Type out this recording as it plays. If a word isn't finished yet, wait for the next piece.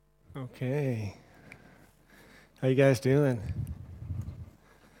Okay. How you guys doing?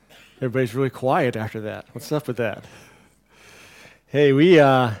 Everybody's really quiet after that. What's up with that? Hey, we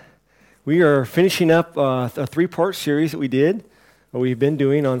are finishing up a three-part series that we've been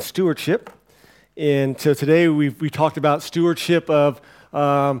doing on stewardship. And so today we talked about stewardship of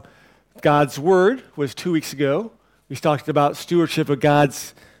God's Word, was 2 weeks ago. We talked about stewardship of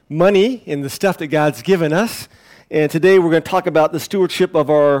God's money and the stuff that God's given us. And today we're going to talk about the stewardship of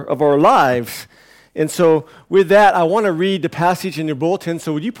our lives. And so with that, I want to read the passage in your bulletin.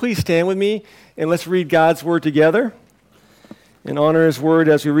 So would you please stand with me and let's read God's Word together and honor His Word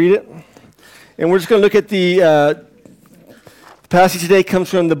as we read it. And we're just going to look at the passage today comes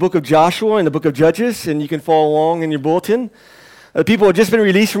from the book of Joshua and the book of Judges, and you can follow along in your bulletin. The people have just been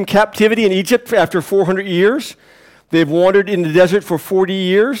released from captivity in Egypt after 400 years. They've wandered in the desert for 40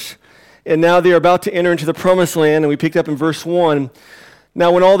 years. And now they are about to enter into the promised land, and we picked up in verse 1.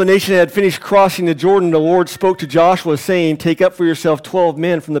 Now when all the nation had finished crossing the Jordan, the Lord spoke to Joshua, saying, "Take up for yourself 12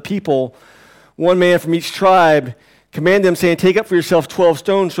 men from the people, one man from each tribe. Command them, saying, Take up for yourself 12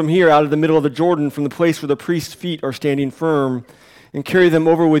 stones from here out of the middle of the Jordan, from the place where the priest's feet are standing firm, and carry them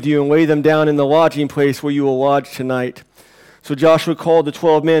over with you, and lay them down in the lodging place where you will lodge tonight." So Joshua called the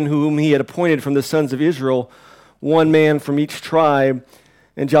 12 men whom he had appointed from the sons of Israel, one man from each tribe.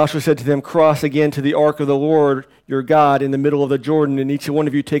 And Joshua said to them, "Cross again to the ark of the Lord your God in the middle of the Jordan, and each one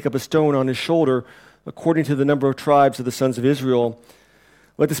of you take up a stone on his shoulder, according to the number of tribes of the sons of Israel.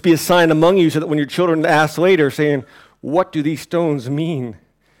 Let this be a sign among you, so that when your children ask later, saying, 'What do these stones mean?'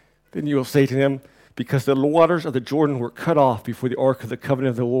 then you will say to them, 'Because the waters of the Jordan were cut off before the ark of the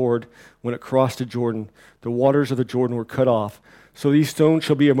covenant of the Lord when it crossed the Jordan. The waters of the Jordan were cut off. So these stones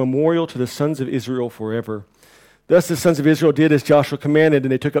shall be a memorial to the sons of Israel forever.' Thus the sons of Israel did as Joshua commanded,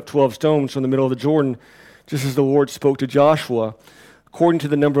 and they took up 12 stones from the middle of the Jordan, just as the Lord spoke to Joshua, according to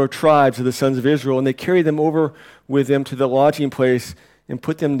the number of tribes of the sons of Israel. And they carried them over with them to the lodging place and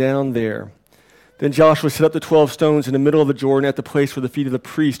put them down there. Then Joshua set up the 12 stones in the middle of the Jordan at the place where the feet of the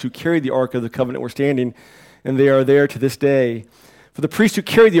priests who carried the ark of the covenant were standing, and they are there to this day. For the priests who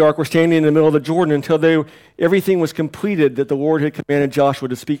carried the ark were standing in the middle of the Jordan until everything was completed that the Lord had commanded Joshua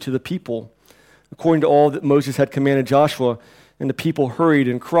to speak to the people, according to all that Moses had commanded Joshua. And the people hurried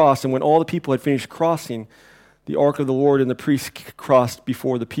and crossed. And when all the people had finished crossing, the ark of the Lord and the priests crossed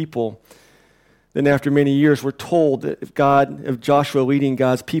before the people. Then after many years, we're told that if Joshua leading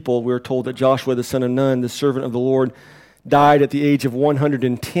God's people, we're told that Joshua the son of Nun, the servant of the Lord, died at the age of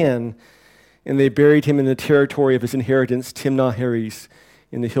 110, and they buried him in the territory of his inheritance, Timnah-Heres,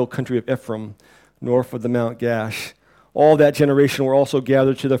 in the hill country of Ephraim, north of the Mount Gash. All that generation were also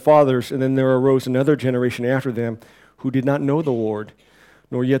gathered to their fathers, and then there arose another generation after them who did not know the Lord,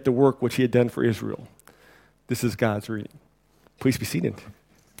 nor yet the work which he had done for Israel." This is God's reading. Please be seated.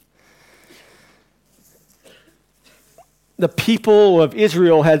 The people of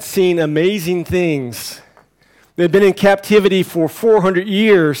Israel had seen amazing things. They'd been in captivity for 400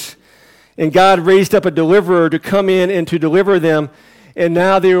 years, and God raised up a deliverer to come in and to deliver them. And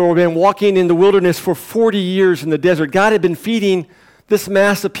now they had been walking in the wilderness for 40 years in the desert. God had been feeding this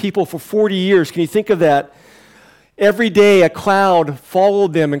mass of people for 40 years. Can you think of that? Every day a cloud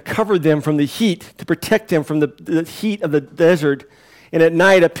followed them and covered them from the heat to protect them from the heat of the desert. And at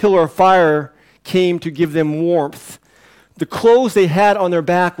night a pillar of fire came to give them warmth. The clothes they had on their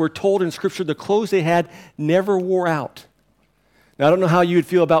back, we're told in Scripture, the clothes they had never wore out. Now, I don't know how you would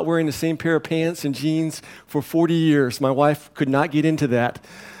feel about wearing the same pair of pants and jeans for 40 years. My wife could not get into that,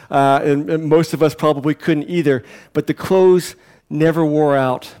 and most of us probably couldn't either. But the clothes never wore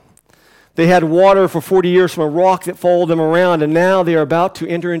out. They had water for 40 years from a rock that followed them around, and now they are about to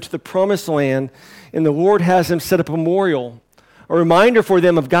enter into the promised land, and the Lord has them set up a memorial, a reminder for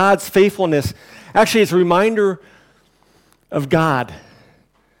them of God's faithfulness. Actually, it's a reminder of God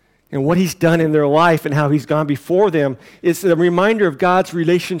and what he's done in their life and how he's gone before them. It's a reminder of God's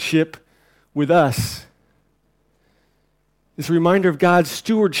relationship with us. It's a reminder of God's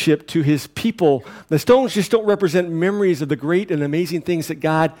stewardship to his people. The stones just don't represent memories of the great and amazing things that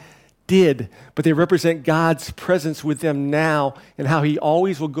God did, but they represent God's presence with them now and how he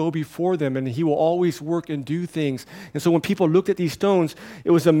always will go before them and he will always work and do things. And so when people looked at these stones,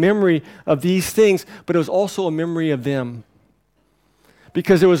 it was a memory of these things, but it was also a memory of them,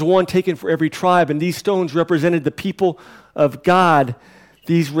 because there was one taken for every tribe, and these stones represented the people of God.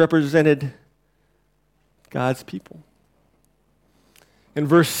 These represented God's people. In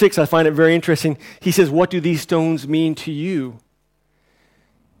verse 6, I find it very interesting. He says, "What do these stones mean to you?"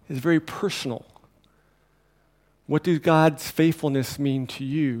 It's very personal. What does God's faithfulness mean to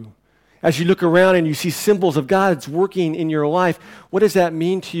you? As you look around and you see symbols of God's working in your life, what does that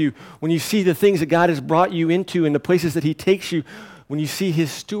mean to you? When you see the things that God has brought you into and the places that he takes you, when you see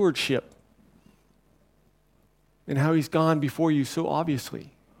his stewardship and how he's gone before you so obviously,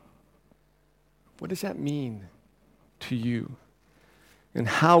 what does that mean to you? And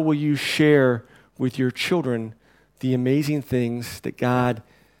how will you share with your children the amazing things that God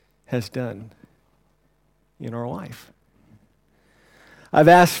has done in our life? I've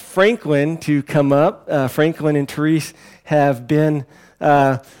asked Franklin to come up. Franklin and Therese have been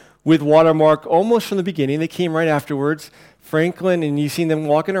with Watermark almost from the beginning. They came right afterwards. Franklin, and you've seen them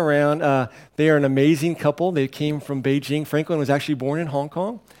walking around. They are an amazing couple. They came from Beijing. Franklin was actually born in Hong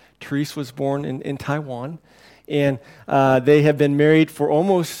Kong. Therese was born in Taiwan. And they have been married for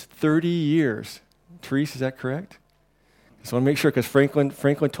almost 30 years. Therese, is that correct? I just want to make sure, because Franklin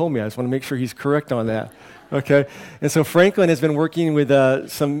told me. I just want to make sure he's correct on that. Okay, and so Franklin has been working with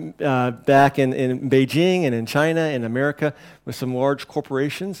some back in Beijing and in China and America with some large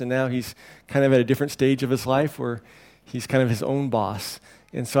corporations, and now he's kind of at a different stage of his life where he's kind of his own boss.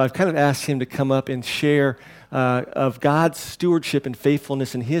 And so I've kind of asked him to come up and share of God's stewardship and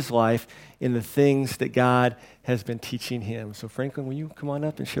faithfulness in his life in the things that God has been teaching him. So Franklin, will you come on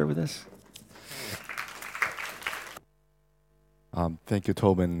up and share with us? Thank you,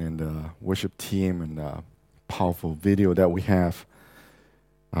 Tobin, and the worship team, and the powerful video that we have.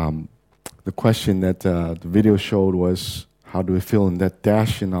 The question that the video showed was, how do we feel in that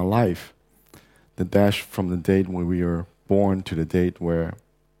dash in our life? The dash from the date when we were born to the date where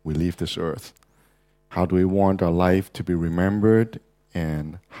we leave this earth. How do we want our life to be remembered,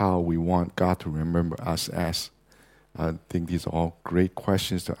 and how we want God to remember us as? I think these are all great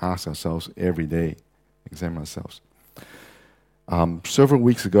questions to ask ourselves every day, examine ourselves. Several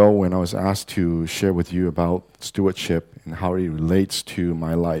weeks ago, when I was asked to share with you about stewardship and how it relates to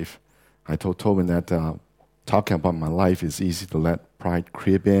my life, I told Tobin that talking about my life is easy to let pride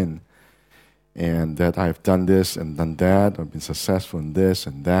creep in, and that I've done this and done that, I've been successful in this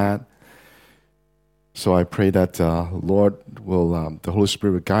and that. So I pray that Lord will, the Holy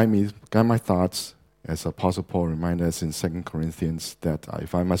Spirit will guide my thoughts, as Apostle Paul reminded us in 2 Corinthians, that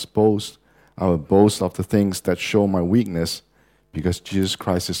if I must boast, I will boast of the things that show my weakness, because Jesus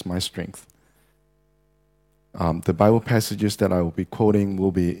Christ is my strength. The Bible passages that I will be quoting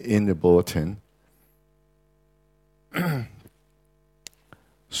will be in the bulletin.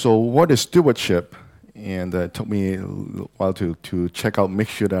 So what is stewardship? And it took me a while to check out, make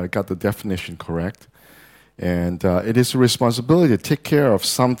sure that I got the definition correct. And it is a responsibility to take care of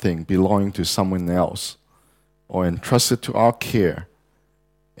something belonging to someone else or entrusted to our care.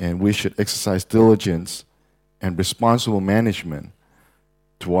 And we should exercise diligence and responsible management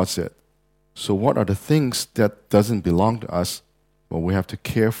towards it. So what are the things that doesn't belong to us, but we have to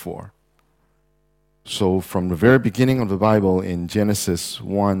care for? So from the very beginning of the Bible in Genesis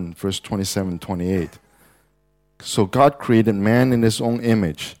 1, verse 27, 28, so God created man in his own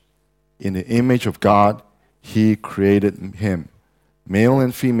image. In the image of God, he created him. Male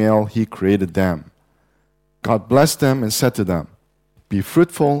and female, he created them. God blessed them and said to them, "Be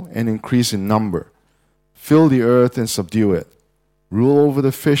fruitful and increase in number. Fill the earth and subdue it. Rule over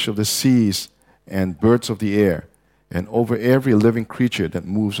the fish of the seas and birds of the air, and over every living creature that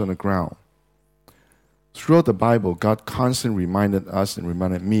moves on the ground." Throughout the Bible, God constantly reminded us and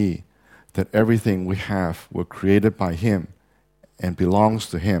reminded me that everything we have were created by him and belongs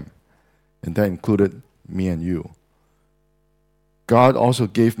to him, and that included me and you. God also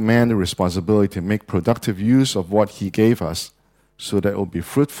gave man the responsibility to make productive use of what he gave us so that it will be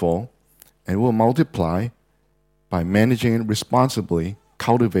fruitful and will multiply by managing it responsibly,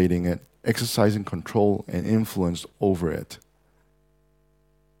 cultivating it, exercising control and influence over it.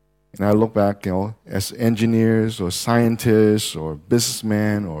 And I look back, as engineers or scientists or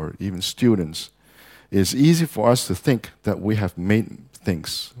businessmen or even students, it's easy for us to think that we have made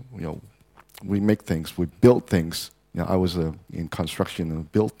things. We make things, we build things. I was in construction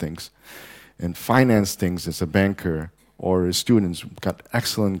and built things, and finance things as a banker, or students got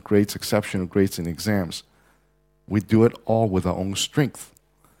excellent grades, exceptional grades in exams. We do it all with our own strength,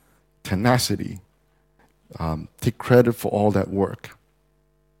 tenacity, take credit for all that work.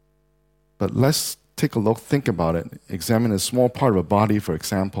 But let's take a look, think about it, examine a small part of a body, for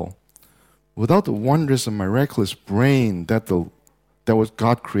example. Without the wondrous and miraculous brain that was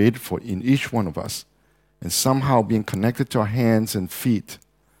God created for in each one of us, and somehow being connected to our hands and feet,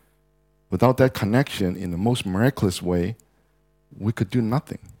 without that connection in the most miraculous way, we could do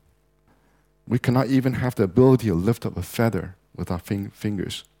nothing. We cannot even have the ability to lift up a feather with our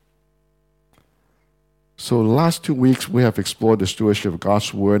fingers. So the last 2 weeks, we have explored the stewardship of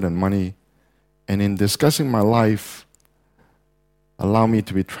God's word and money. And in discussing my life, allow me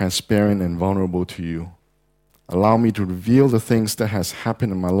to be transparent and vulnerable to you. Allow me to reveal the things that has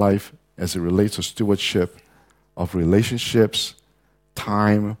happened in my life as it relates to stewardship of relationships,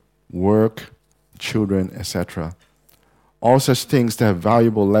 time, work, children, etc. All such things that have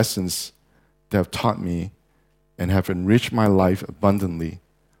valuable lessons that have taught me and have enriched my life abundantly.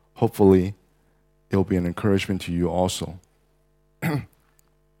 Hopefully, it will be an encouragement to you also.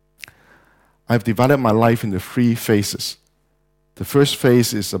 I've divided my life into 3 phases. The first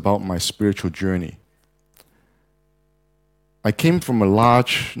phase is about my spiritual journey. I came from a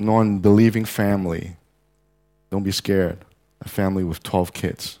large, non-believing family. Don't be scared. A family with 12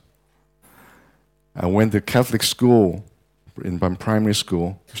 kids. I went to Catholic school, in primary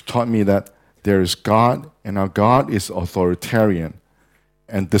school, which taught me that there is God, and our God is authoritarian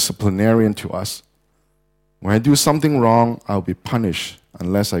and disciplinarian to us. When I do something wrong, I'll be punished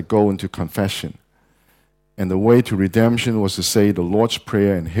unless I go into confession. And the way to redemption was to say the Lord's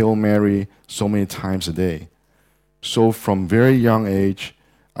Prayer and Hail Mary so many times a day. So from very young age,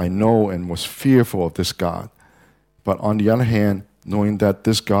 I know and was fearful of this God. But on the other hand, knowing that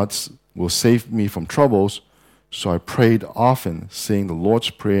this God will save me from troubles, so I prayed often, saying the Lord's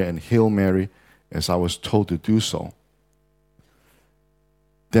Prayer and Hail Mary as I was told to do so.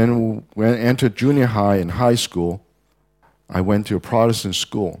 Then when I entered junior high and high school, I went to a Protestant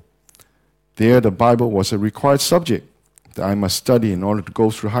school. There, the Bible was a required subject that I must study in order to go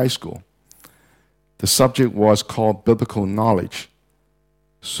through high school. The subject was called biblical knowledge.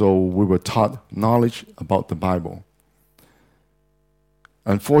 So we were taught knowledge about the Bible.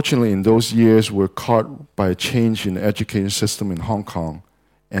 Unfortunately, in those years, we were caught by a change in the education system in Hong Kong,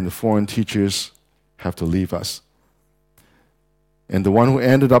 and the foreign teachers have to leave us. And the one who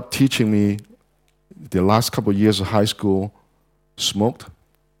ended up teaching me the last couple of years of high school smoked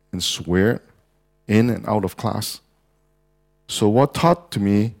and swore in and out of class. So what taught to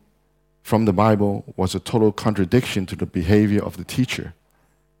me from the Bible was a total contradiction to the behavior of the teacher.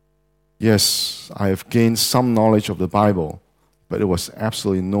 Yes, I have gained some knowledge of the Bible, but it was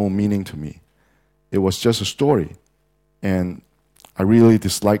absolutely no meaning to me. It was just a story, and I really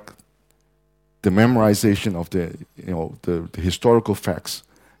disliked the memorization of the historical facts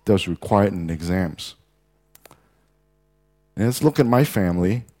that was required in exams. And let's look at my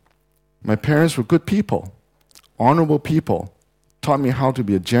family. My parents were good people, honorable people, taught me how to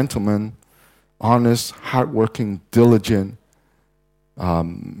be a gentleman, honest, hardworking, diligent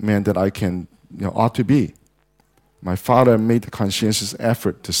man that I ought to be. My father made the conscientious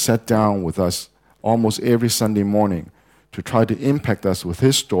effort to sit down with us almost every Sunday morning to try to impact us with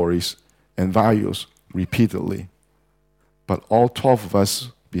his stories and values repeatedly. But all 12 of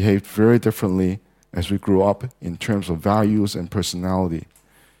us behaved very differently as we grew up in terms of values and personality.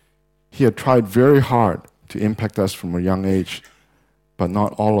 He had tried very hard to impact us from a young age, but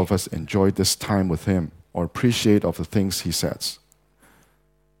not all of us enjoyed this time with him or appreciate of the things he says.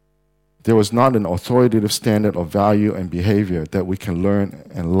 There was not an authoritative standard of value and behavior that we can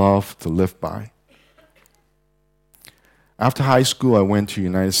learn and love to live by. After high school, I went to the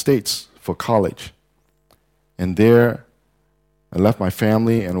United States for college. And there, I left my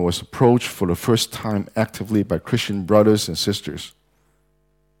family and was approached for the first time actively by Christian brothers and sisters.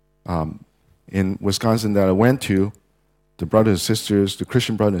 In Wisconsin that I went to, the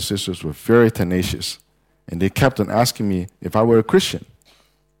Christian brothers and sisters were very tenacious. And they kept on asking me if I were a Christian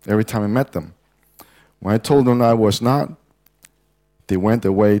every time I met them. When I told them I was not, they went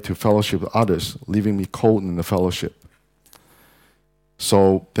away to fellowship with others, leaving me cold in the fellowship.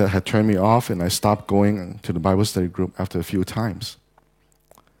 So that had turned me off, and I stopped going to the Bible study group after a few times.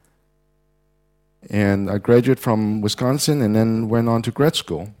 And I graduated from Wisconsin and then went on to grad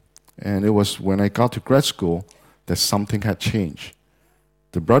school. And it was when I got to grad school that something had changed.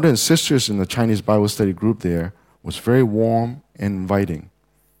 The brothers and sisters in the Chinese Bible study group there was very warm and inviting.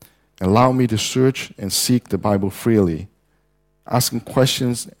 Allowed me to search and seek the Bible freely, asking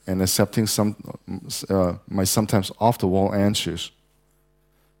questions and accepting my sometimes off-the-wall answers.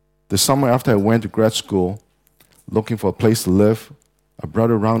 The summer after I went to grad school, looking for a place to live, a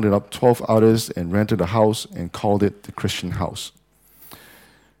brother rounded up 12 others and rented a house and called it the Christian house.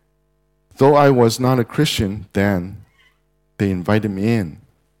 Though I was not a Christian then, they invited me in,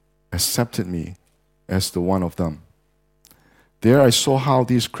 accepted me as the one of them. There I saw how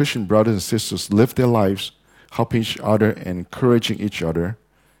these Christian brothers and sisters lived their lives, helping each other and encouraging each other,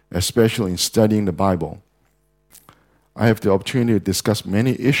 especially in studying the Bible. I have the opportunity to discuss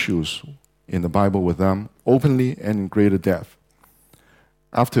many issues in the Bible with them openly and in greater depth.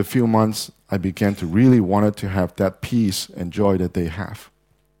 After a few months, I began to really want to have that peace and joy that they have.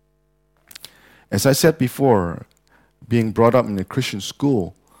 As I said before, being brought up in a Christian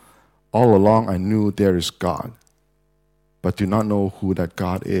school, all along I knew there is God, but do not know who that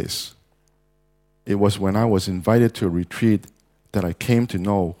God is. It was when I was invited to a retreat that I came to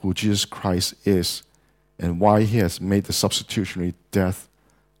know who Jesus Christ is and why he has made the substitutionary death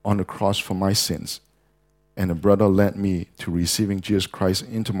on the cross for my sins. And a brother led me to receiving Jesus Christ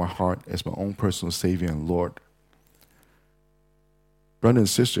into my heart as my own personal Savior and Lord. Brothers and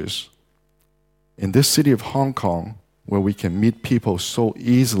sisters, in this city of Hong Kong, where we can meet people so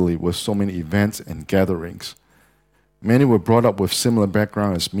easily with so many events and gatherings, many were brought up with similar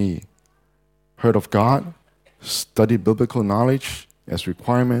background as me, heard of God, studied biblical knowledge as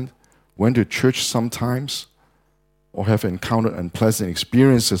requirement, went to church sometimes, or have encountered unpleasant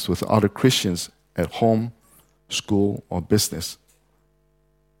experiences with other Christians at home, school, or business.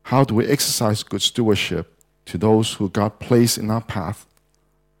 How do we exercise good stewardship to those who God placed in our path?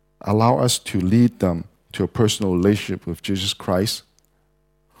 Allow us to lead them to a personal relationship with Jesus Christ?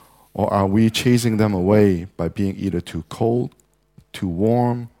 Or are we chasing them away by being either too cold, too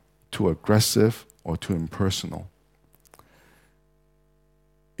warm, too aggressive, or too impersonal?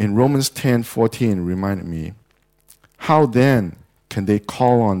 In Romans 10:14 reminded me, how then can they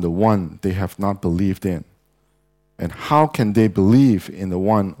call on the one they have not believed in? And how can they believe in the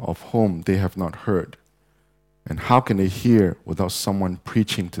one of whom they have not heard? And how can they hear without someone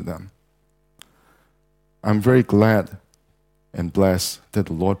preaching to them? I'm very glad and blessed that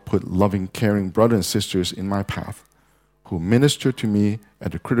the Lord put loving, caring brothers and sisters in my path who ministered to me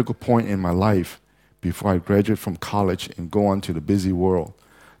at a critical point in my life before I graduated from college and go on to the busy world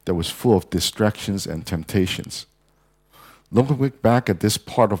that was full of distractions and temptations. Looking back at this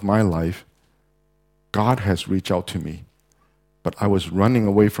part of my life, God has reached out to me, but I was running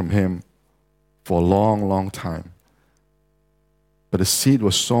away from him for a long, long time. But a seed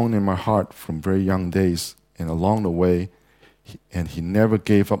was sown in my heart from very young days, and along the way, he never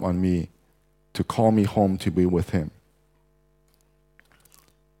gave up on me to call me home to be with him.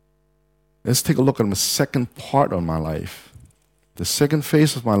 Let's take a look at the second part of my life. The second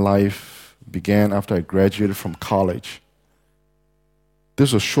phase of my life began after I graduated from college.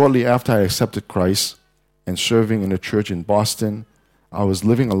 This was shortly after I accepted Christ and serving in a church in Boston. I was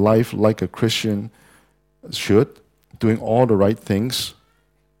living a life like a Christian should, doing all the right things.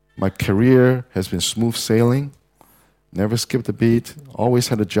 My career has been smooth sailing, never skipped a beat, always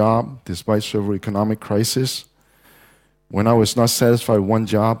had a job despite several economic crises. When I was not satisfied with one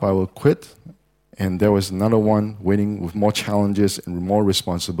job, I would quit, and there was another one waiting with more challenges and more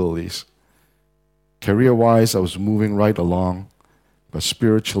responsibilities. Career-wise, I was moving right along, but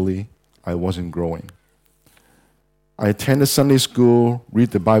spiritually, I wasn't growing. I attended Sunday school,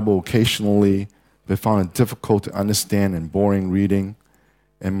 read the Bible occasionally, but found it difficult to understand and boring reading,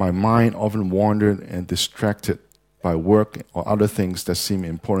 and my mind often wandered and distracted by work or other things that seemed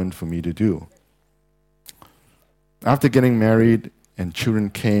important for me to do. After getting married and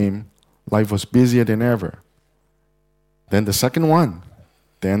children came, life was busier than ever. Then the second one,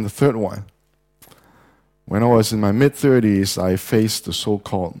 then the third one. When I was in my mid-30s, I faced the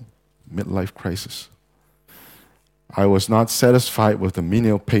so-called midlife crisis. I was not satisfied with the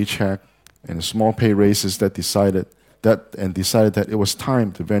menial paycheck and the small pay raises that decided that it was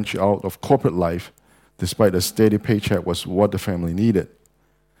time to venture out of corporate life, despite a steady paycheck was what the family needed.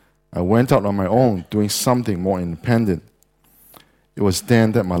 I went out on my own, doing something more independent. It was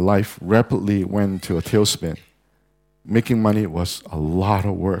then that my life rapidly went into a tailspin. Making money was a lot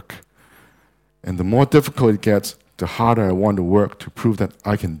of work. And the more difficult it gets, the harder I want to work to prove that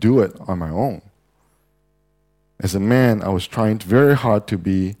I can do it on my own. As a man, I was trying very hard to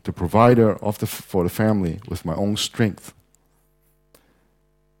be the provider for the family with my own strength.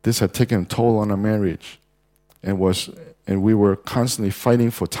 This had taken a toll on our marriage, and we were constantly fighting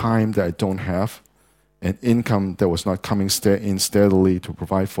for time that I don't have and income that was not coming in steadily to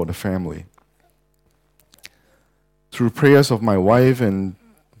provide for the family. Through prayers of my wife and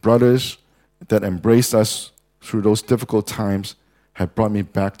brothers that embraced us through those difficult times have brought me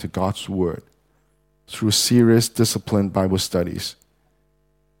back to God's Word through serious, disciplined Bible studies.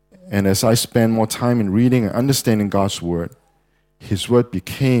 And as I spent more time in reading and understanding God's Word, His Word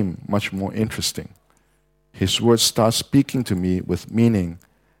became much more interesting. His Word started speaking to me with meaning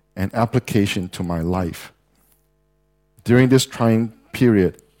and application to my life. During this trying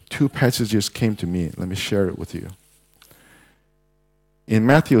period, two passages came to me. Let me share it with you. In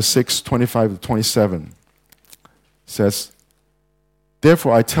Matthew 6:25-27, says,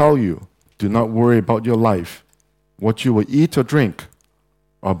 "Therefore I tell you, do not worry about your life, what you will eat or drink,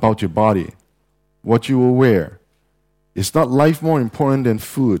 or about your body, what you will wear. Is not life more important than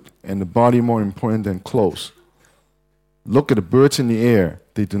food, and the body more important than clothes? Look at the birds in the air.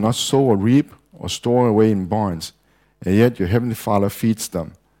 They do not sow or reap or store away in barns, and yet your heavenly Father feeds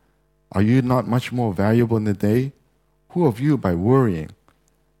them. Are you not much more valuable in the day? Who of you, by worrying,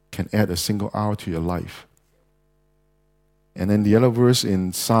 can add a single hour to your life? And then the other verse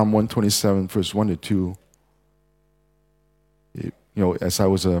in Psalm 127, verse 1 to 2, as I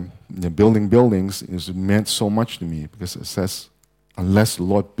was building buildings, it meant so much to me because it says, unless the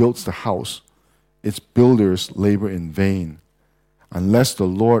Lord builds the house, its builders labor in vain. Unless the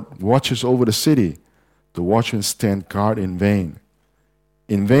Lord watches over the city, the watchmen stand guard in vain.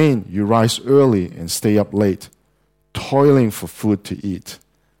 In vain you rise early and stay up late, toiling for food to eat,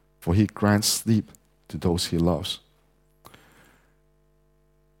 for he grants sleep to those he loves.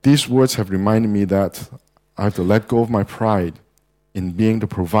 These words have reminded me that I have to let go of my pride in being the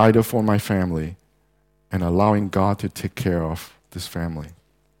provider for my family and allowing God to take care of this family.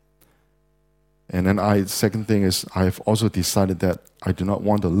 And then second thing is, I have also decided that I do not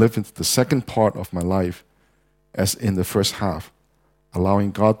want to live into the second part of my life as in the first half,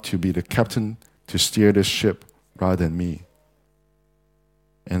 allowing God to be the captain to steer this ship rather than me.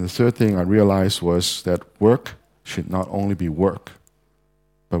 And the third thing I realized was that work should not only be work,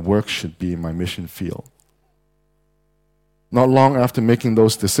 but work should be my mission field. Not long after making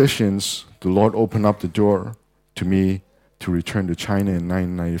those decisions, the Lord opened up the door to me to return to China in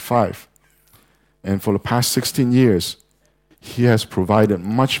 1995. And for the past 16 years, He has provided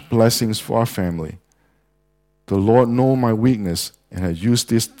much blessings for our family. The Lord knows my weakness and has used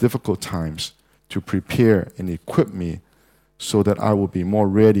these difficult times to prepare and equip me so that I will be more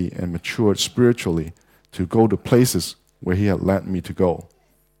ready and matured spiritually to go to places where He had led me to go.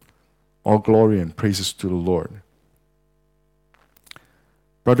 All glory and praises to the Lord.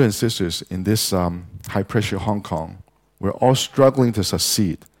 Brothers and sisters, in this high-pressure Hong Kong, we're all struggling to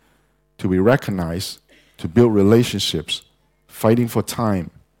succeed, to be recognized, to build relationships, fighting for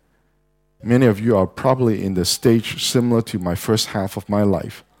time. Many of you are probably in the stage similar to my first half of my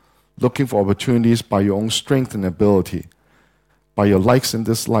life, looking for opportunities by your own strength and ability, by your likes and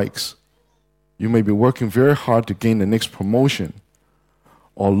dislikes. You may be working very hard to gain the next promotion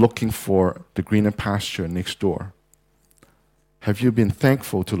or looking for the greener pasture next door. Have you been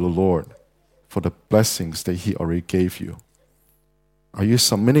thankful to the Lord for the blessings that He already gave you? Are you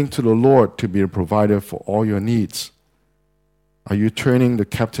submitting to the Lord to be a provider for all your needs? Are you turning the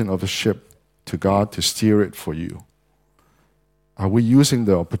captain of the ship to God to steer it for you? Are we using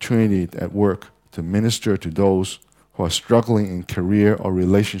the opportunity at work to minister to those who are struggling in career or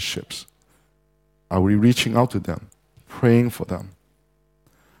relationships? Are we reaching out to them, praying for them?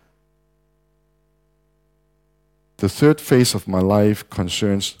 The third phase of my life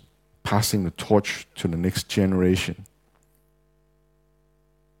concerns passing the torch to the next generation.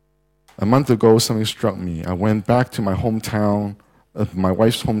 A month ago, something struck me. I went back to my hometown, my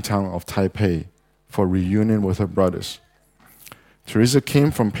wife's hometown of Taipei, for a reunion with her brothers. Teresa came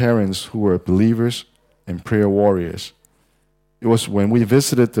from parents who were believers and prayer warriors. It was when we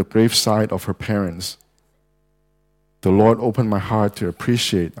visited the gravesite of her parents, the Lord opened my heart to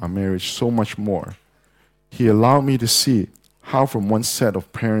appreciate our marriage so much more. He allowed me to see how from one set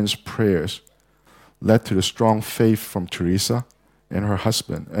of parents' prayers led to the strong faith from Teresa and her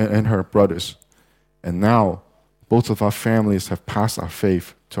husband and her brothers. And now, both of our families have passed our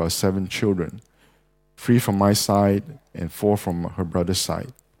faith to our 7 children, 3 from my side and 4 from her brother's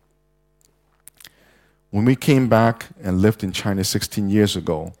side. When we came back and lived in China 16 years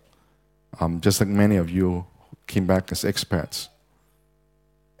ago, just like many of you came back as expats.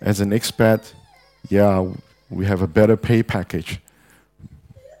 As an expat, yeah, we have a better pay package,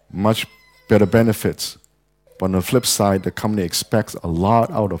 much better benefits. But on the flip side, the company expects a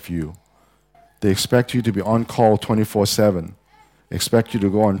lot out of you. They expect you to be on call 24/7, expect you to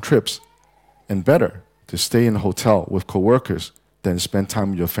go on trips, and better, to stay in a hotel with coworkers than spend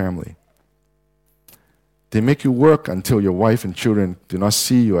time with your family. They make you work until your wife and children do not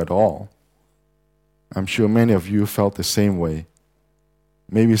see you at all. I'm sure many of you felt the same way.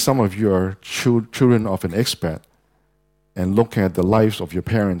 Maybe some of you are children of an expat, and looking at the lives of your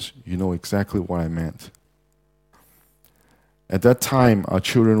parents, you know exactly what I meant. At that time, our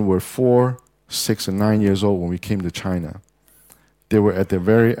children were 4, 6, and 9 years old when we came to China. They were at their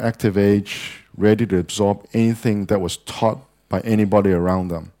very active age, ready to absorb anything that was taught by anybody around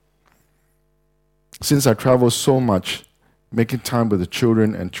them. Since I travel so much, making time with the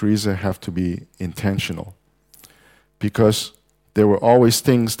children and Teresa have to be intentional, because there were always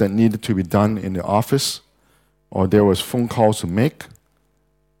things that needed to be done in the office, or there was phone calls to make,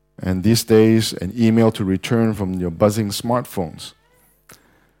 And these days, an email to return from your buzzing smartphones.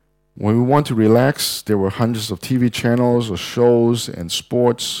 When we want to relax, there were hundreds of TV channels or shows and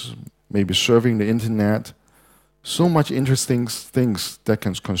sports, maybe surfing the internet. So much interesting things that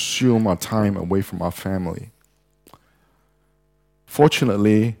can consume our time away from our family.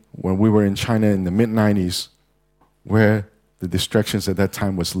 Fortunately, when we were in China in the mid-90s, where the distractions at that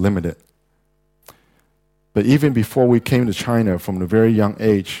time was limited. But even before we came to China, from a very young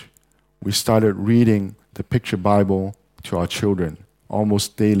age, we started reading the picture Bible to our children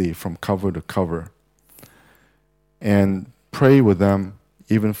almost daily from cover to cover, and pray with them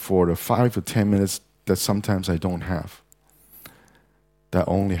even for the 5 to 10 minutes that sometimes I don't have, that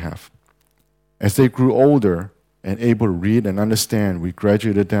I only have. As they grew older and able to read and understand, we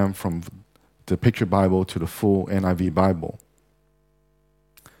graduated them from the picture Bible to the full NIV Bible.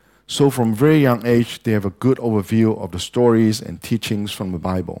 So from a very young age, they have a good overview of the stories and teachings from the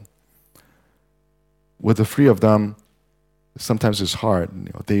Bible. With the three of them, sometimes it's hard.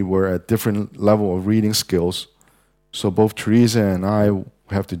 They were at different level of reading skills. So both Teresa and I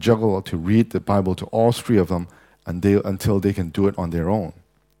have to juggle to read the Bible to all three of them until they can do it on their own.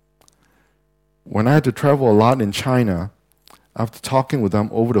 When I had to travel a lot in China, after talking with them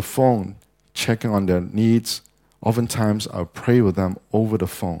over the phone, checking on their needs, oftentimes I would pray with them over the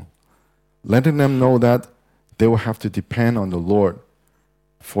phone, letting them know that they will have to depend on the Lord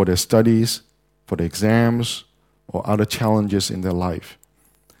for their studies, for the exams, or other challenges in their life.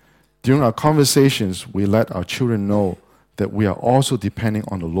 During our conversations, we let our children know that we are also depending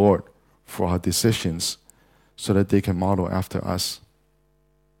on the Lord for our decisions so that they can model after us.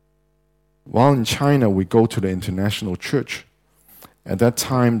 While in China, we go to the international church. At that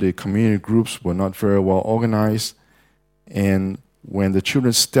time, the community groups were not very well organized, and when the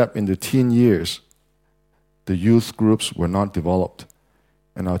children stepped into teen years, the youth groups were not developed,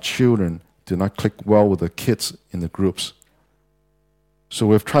 and our children did not click well with the kids in the groups. So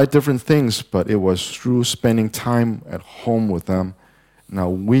we've tried different things, but it was through spending time at home with them and our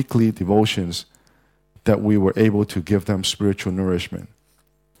weekly devotions that we were able to give them spiritual nourishment.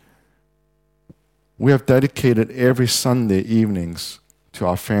 We have dedicated every Sunday evenings to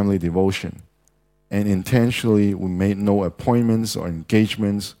our family devotion, and intentionally we made no appointments or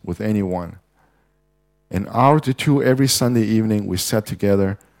engagements with anyone. An hour to two every Sunday evening we sat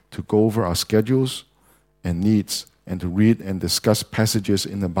together to go over our schedules and needs and to read and discuss passages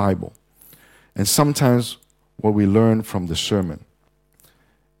in the Bible, and sometimes what we learned from the sermon.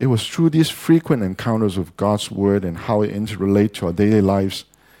 It was through these frequent encounters with God's Word and how it interrelates to our daily lives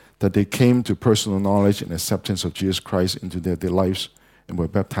that they came to personal knowledge and acceptance of Jesus Christ into their lives and were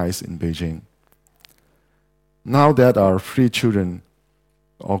baptized in Beijing. Now that our three children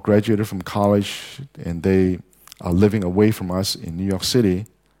all graduated from college and they are living away from us in New York City,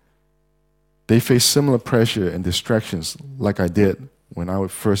 they face similar pressure and distractions like I did when I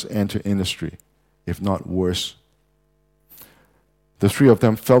would first enter industry, if not worse. The three of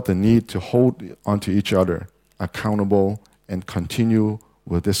them felt the need to hold onto each other, accountable, and continue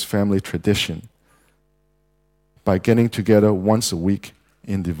with this family tradition by getting together once a week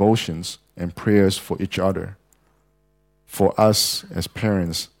in devotions and prayers for each other. For us as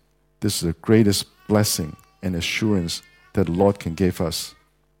parents, this is the greatest blessing and assurance that the Lord can give us.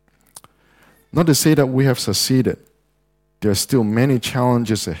 Not to say that we have succeeded. There are still many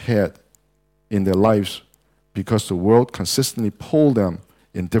challenges ahead in their lives because the world consistently pulls them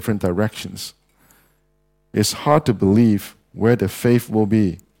in different directions. It's hard to believe where their faith will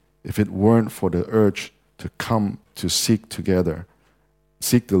be if it weren't for the urge to come to seek the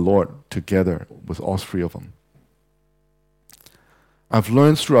Lord together with all three of them. I've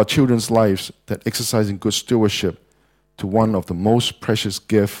learned through our children's lives that exercising good stewardship to one of the most precious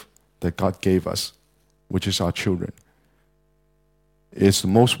gifts that God gave us, which is our children, is the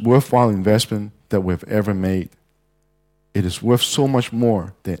most worthwhile investment that we've ever made. It is worth so much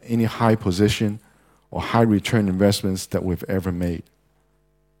more than any high position or high return investments that we've ever made.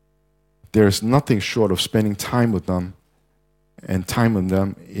 There is nothing short of spending time with them and time with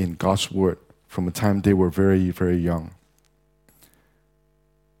them in God's Word from the time they were very, very young.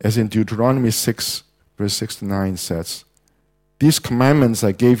 As in Deuteronomy 6, verse 6 to 9 says, "These commandments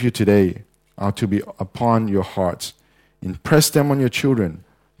I gave you today are to be upon your hearts. Impress them on your children.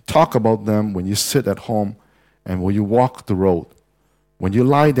 Talk about them when you sit at home and when you walk the road, when you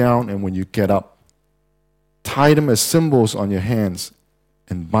lie down and when you get up. Tie them as symbols on your hands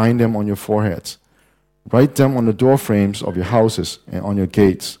and bind them on your foreheads. Write them on the door frames of your houses and on your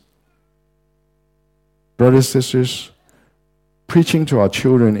gates." Brothers and sisters, preaching to our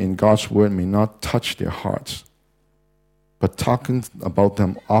children in God's Word may not touch their hearts, but talking about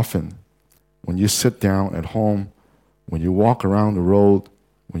them often. When you sit down at home, when you walk around the road,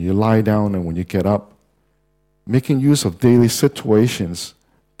 when you lie down and when you get up, making use of daily situations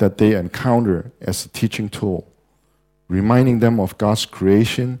that they encounter as a teaching tool, reminding them of God's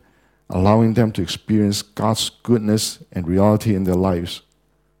creation, allowing them to experience God's goodness and reality in their lives.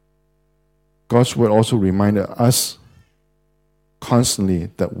 God's word also reminded us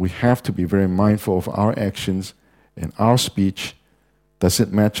constantly that we have to be very mindful of our actions and our speech. Does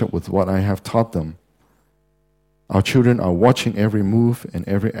it match up with what I have taught them? Our children are watching every move and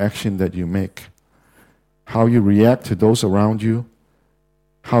every action that you make. How you react to those around you.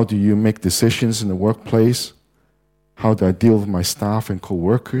 How do you make decisions in the workplace? How do I deal with my staff and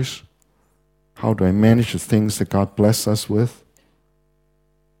co-workers? How do I manage the things that God blessed us with?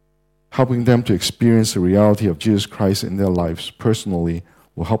 Helping them to experience the reality of Jesus Christ in their lives personally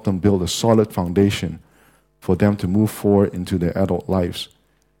will help them build a solid foundation for them to move forward into their adult lives.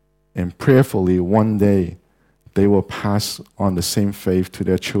 And prayerfully, one day, they will pass on the same faith to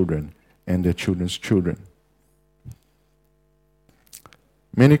their children and their children's children.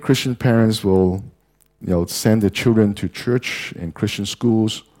 Many Christian parents will send their children to church and Christian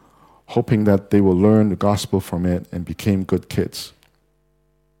schools, hoping that they will learn the gospel from it and become good kids.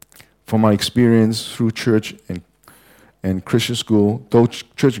 From my experience through church and Christian school, though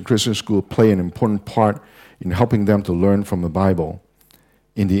church and Christian school play an important part in helping them to learn from the Bible,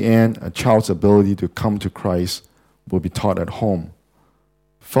 in the end, a child's ability to come to Christ will be taught at home.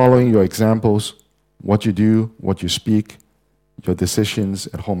 Following your examples, what you do, what you speak, your decisions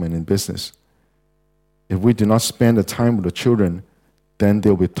at home and in business. If we do not spend the time with the children, then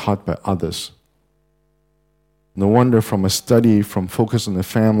they'll be taught by others. No wonder from a study from Focus on the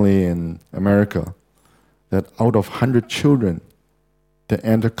Family in America that out of 100 children that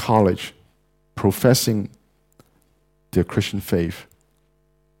enter college professing their Christian faith,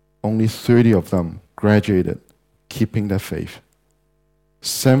 only 30 of them graduated keeping their faith.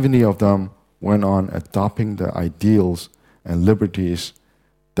 70 of them went on adopting the ideals and liberties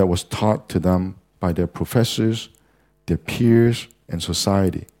that was taught to them by their professors, their peers, and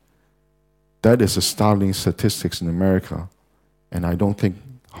society. That is astounding statistics in America, and I don't think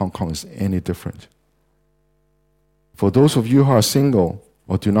Hong Kong is any different. For those of you who are single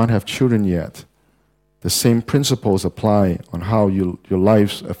or do not have children yet, the same principles apply on how your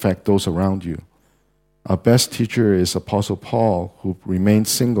lives affect those around you. Our best teacher is Apostle Paul, who remained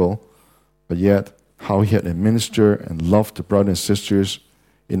single, but yet how he had administered and loved the brothers and sisters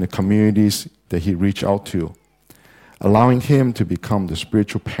in the communities that he reached out to, allowing him to become the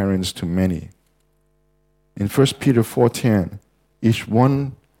spiritual parents to many. In 1 Peter 4:10, each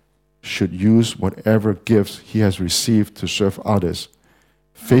one should use whatever gifts he has received to serve others,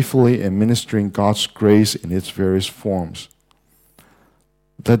 faithfully administering God's grace in its various forms.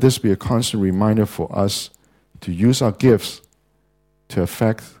 Let this be a constant reminder for us to use our gifts to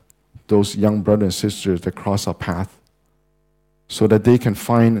affect those young brothers and sisters that cross our path, so that they can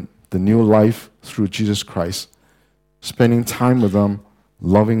find the new life through Jesus Christ, spending time with them,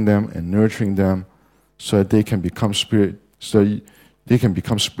 loving them and nurturing them, so that they can become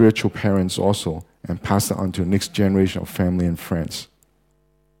spiritual parents also and pass it on to the next generation of family and friends.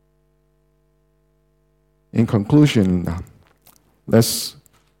 In conclusion, let's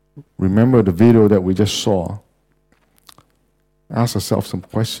remember the video that we just saw. Ask ourselves some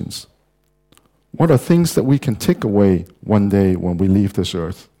questions. What are things that we can take away one day when we leave this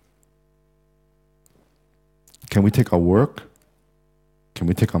earth? Can we take our work? Can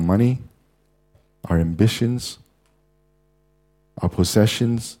we take our money, our ambitions, our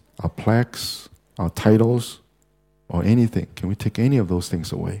possessions, our plaques, our titles, or anything? Can we take any of those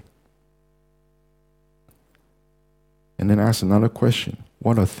things away? And then ask another question.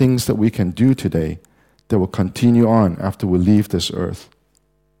 What are things that we can do today that will continue on after we leave this earth?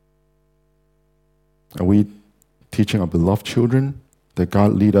 Are we teaching our beloved children that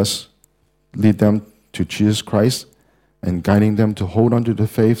God lead them to Jesus Christ and guiding them to hold on to the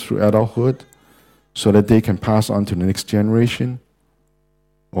faith through adulthood so that they can pass on to the next generation?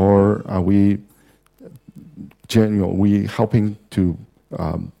 Or are we helping to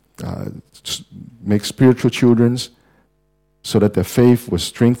make spiritual children so that their faith was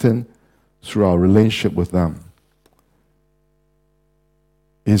strengthened through our relationship with them?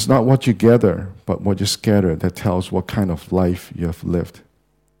 It's not what you gather, but what you scatter that tells what kind of life you have lived.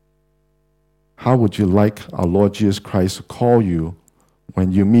 How would you like our Lord Jesus Christ to call you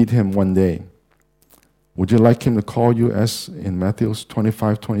when you meet him one day? Would you like him to call you as in Matthew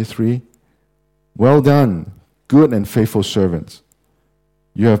 25:23? Well done, good and faithful servant.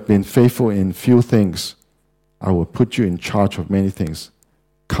 You have been faithful in few things. I will put you in charge of many things.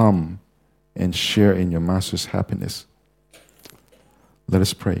 Come and share in your master's happiness. Let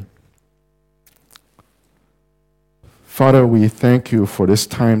us pray. Father, we thank you for this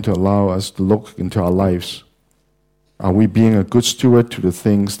time to allow us to look into our lives. Are we being a good steward to the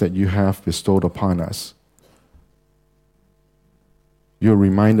things that you have bestowed upon us? You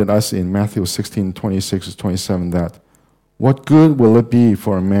reminded us in Matthew 16:26-27 that, what good will it be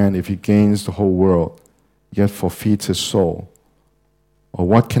for a man if he gains the whole world, yet forfeits his soul? Or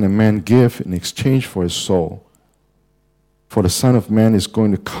what can a man give in exchange for his soul? For the Son of Man is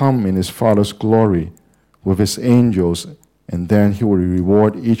going to come in his Father's glory with his angels, and then he will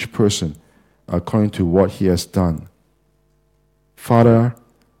reward each person according to what he has done. Father,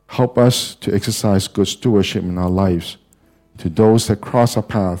 help us to exercise good stewardship in our lives. To those that cross our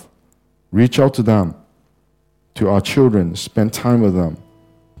path, reach out to them. To our children, spend time with them.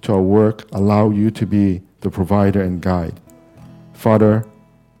 To our work, allow you to be the provider and guide. Father,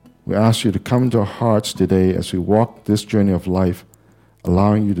 we ask you to come into our hearts today as we walk this journey of life,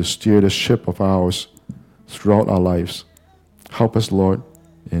 allowing you to steer the ship of ours throughout our lives. Help us, Lord.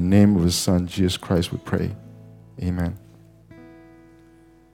 In the name of his Son, Jesus Christ, we pray. Amen.